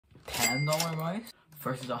$10 mouse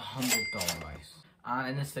versus a $100 mouse. And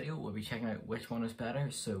in this video, we'll be checking out which one is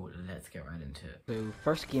better, so let's get right into it. So,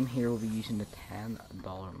 first game here, we'll be using the $10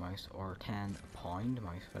 mouse, or £10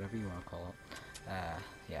 mouse, whatever you want to call it.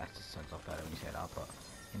 Yeah, it just sounds a lot better when you say that, but,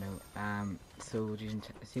 you know, so we're using,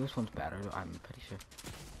 see which one's better, I'm pretty sure.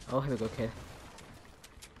 Oh, here we go, kid.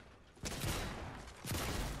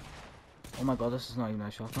 Oh my god, this is not even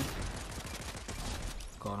a shotgun.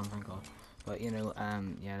 God, oh my god. But you know,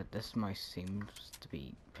 yeah, this mouse seems to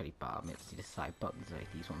be pretty bad, mate. See the side buttons,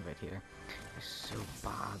 like these ones right here. They're so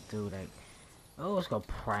bad, dude. Like, oh, it's got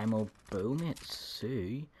Primal Boom, it's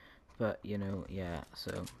Sue. But, you know, yeah,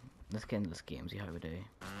 so let's get into this game, see how we do.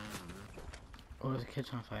 Oh, there's a kid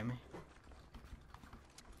trying to find me.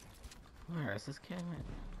 Where is this kid, mate?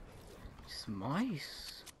 It's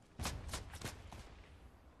mice.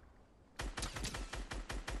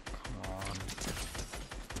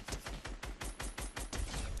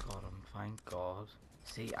 Thank God.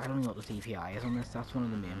 See, I don't know what the DPI is on this. That's one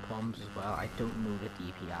of the main problems as well. I don't know the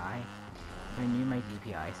DPI. If I knew my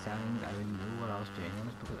DPI settings, I would know what I was doing on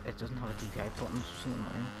this because it doesn't have a DPI button. It's so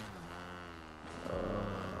annoying.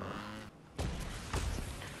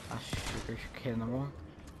 That's sugar kid number one.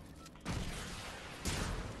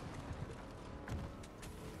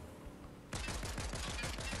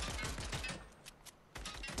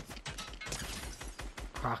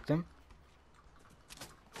 Cracked him.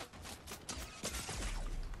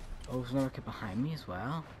 Oh, there's another kid behind me as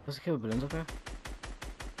well. There's a kid with balloons up there.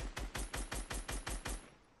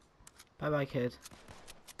 Bye bye, kid.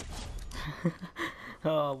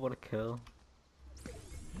 Oh, what a kill.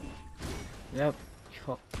 Yep,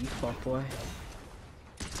 you fuck boy.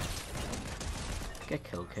 Get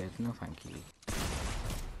killed, kid. No thank you.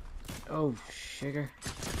 Oh, sugar.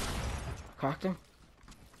 Cracked him.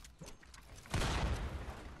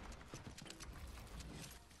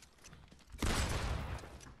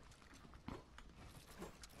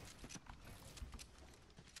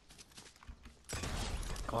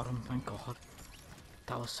 Got him, thank God.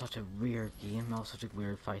 That was such a weird game. That was such a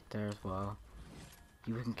weird fight there as well.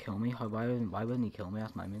 You wouldn't kill me? Why wouldn't he kill me?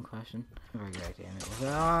 That's my main question. Very good idea. It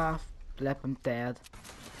was, flip, I'm dead.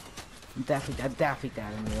 I'm definitely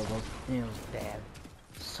dead. And Neil was dead.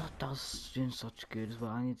 So that was doing such good as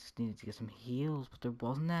well. I just needed to get some heals, but there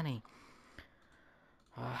wasn't any.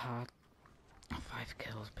 I had 5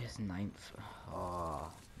 kills, pissing 9th. Oh,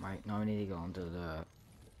 right. Now we need to go on to the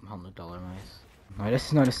 $100 mouse. Now this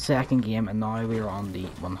is now the second game, and now we're on the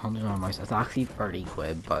 $100 mouse. It's actually 30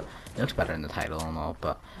 quid, but it looks better in the title and all.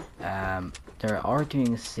 But they are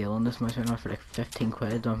doing a sale on this mouse right now for like 15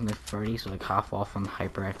 quid, down from like 30, so like half off on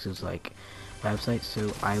HyperX's like website.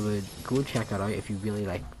 So I would go check that out if you really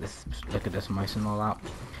like this. Look at this mouse and all that.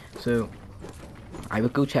 So I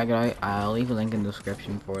would go check it out. I'll leave a link in the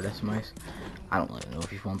description for this mouse. I don't really know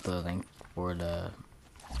if you want the link for the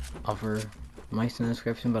other mouse in the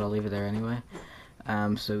description, but I'll leave it there anyway.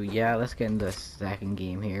 So yeah, let's get into the second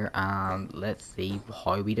game here and let's see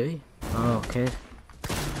how we do. Oh, okay.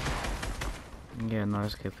 Yeah, now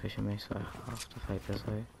there's a kid pushing me, so I have to fight this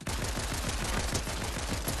out.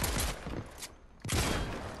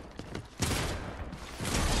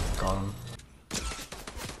 Got him.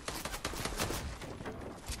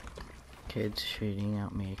 Kid's shooting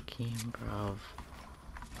at me again, bruv.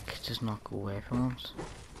 Could just not go away from us.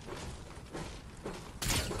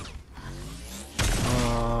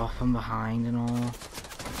 Oh, from behind and all.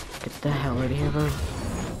 Get the hell out of here, bro.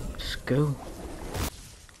 Just go.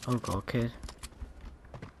 Oh god, kid.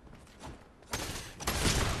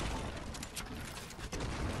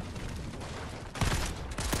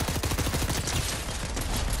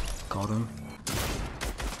 Got him.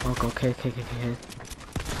 Oh god, kid.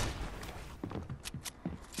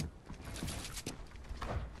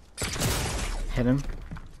 Hit him.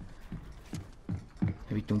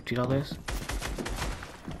 Maybe don't do all this.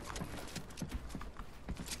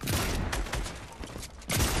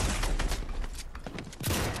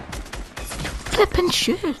 Flippin'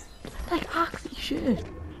 shit! Like actually shit!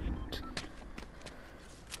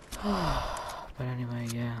 But anyway,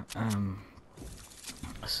 yeah,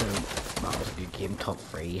 so that was a good game, top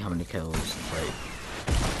 3, how many kills? Like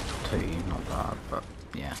 2, not bad, but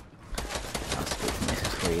yeah. That's good for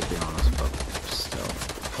Mrs. 3 to be honest, but still,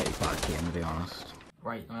 pretty bad game to be honest.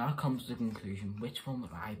 Right, now that comes to the conclusion, which one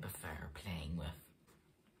would I prefer playing with?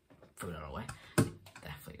 Throw that away.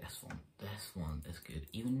 Definitely this one. This one is good.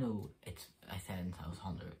 Even though it's, I said it was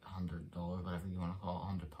 $100, whatever you want to call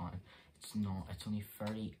it, £100. It's not, it's only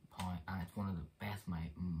 £30 and it's one of the best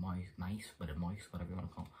mice, whatever you want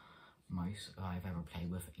to call it, mouse I've ever played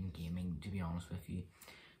with in gaming, to be honest with you.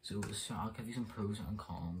 So I'll give you some pros and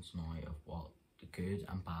cons now of what the good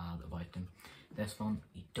and bad about them. This one,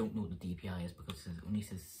 you don't know what the DPI is because it only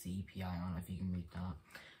says CPI on it, if you can read that.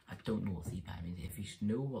 I don't know what CPI means. If you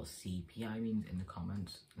know what CPI means in the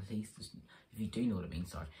comments, at least if you do know what it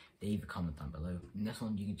means, sorry, leave a comment down below. In this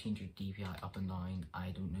one, you can change your DPI up and down. I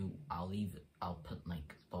don't know. I'll put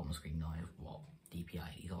like bottom of the screen now of what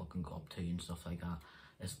DPI these all can go up to and stuff like that.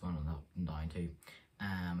 This one and up and down too.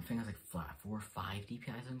 I think it's like 4 or 5 DPIs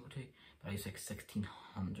I can go to, but it's like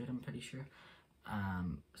 1600. I'm pretty sure.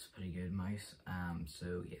 It's a pretty good mouse.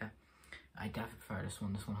 So yeah. I definitely prefer this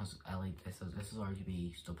one. This one has LED. This is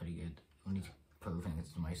RGB, still pretty good. Only pro thing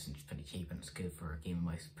is the mouse, and it's pretty cheap, and it's good for a gaming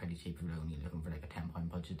mouse. Pretty cheap if you're only looking for like a £10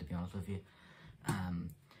 budget, to be honest with you.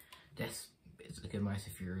 This is a good mouse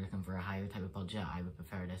if you're looking for a higher type of budget. I would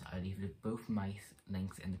prefer this. I'll leave both mice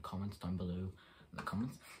links in the comments down below.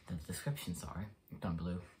 The description, sorry, down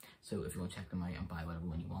below. So if you want to check them out and buy whatever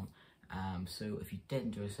one you want. So if you did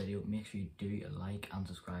enjoy this video, make sure you do like and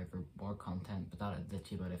subscribe for more content. But that's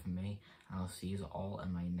literally about it from me, and I'll see you all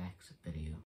in my next video.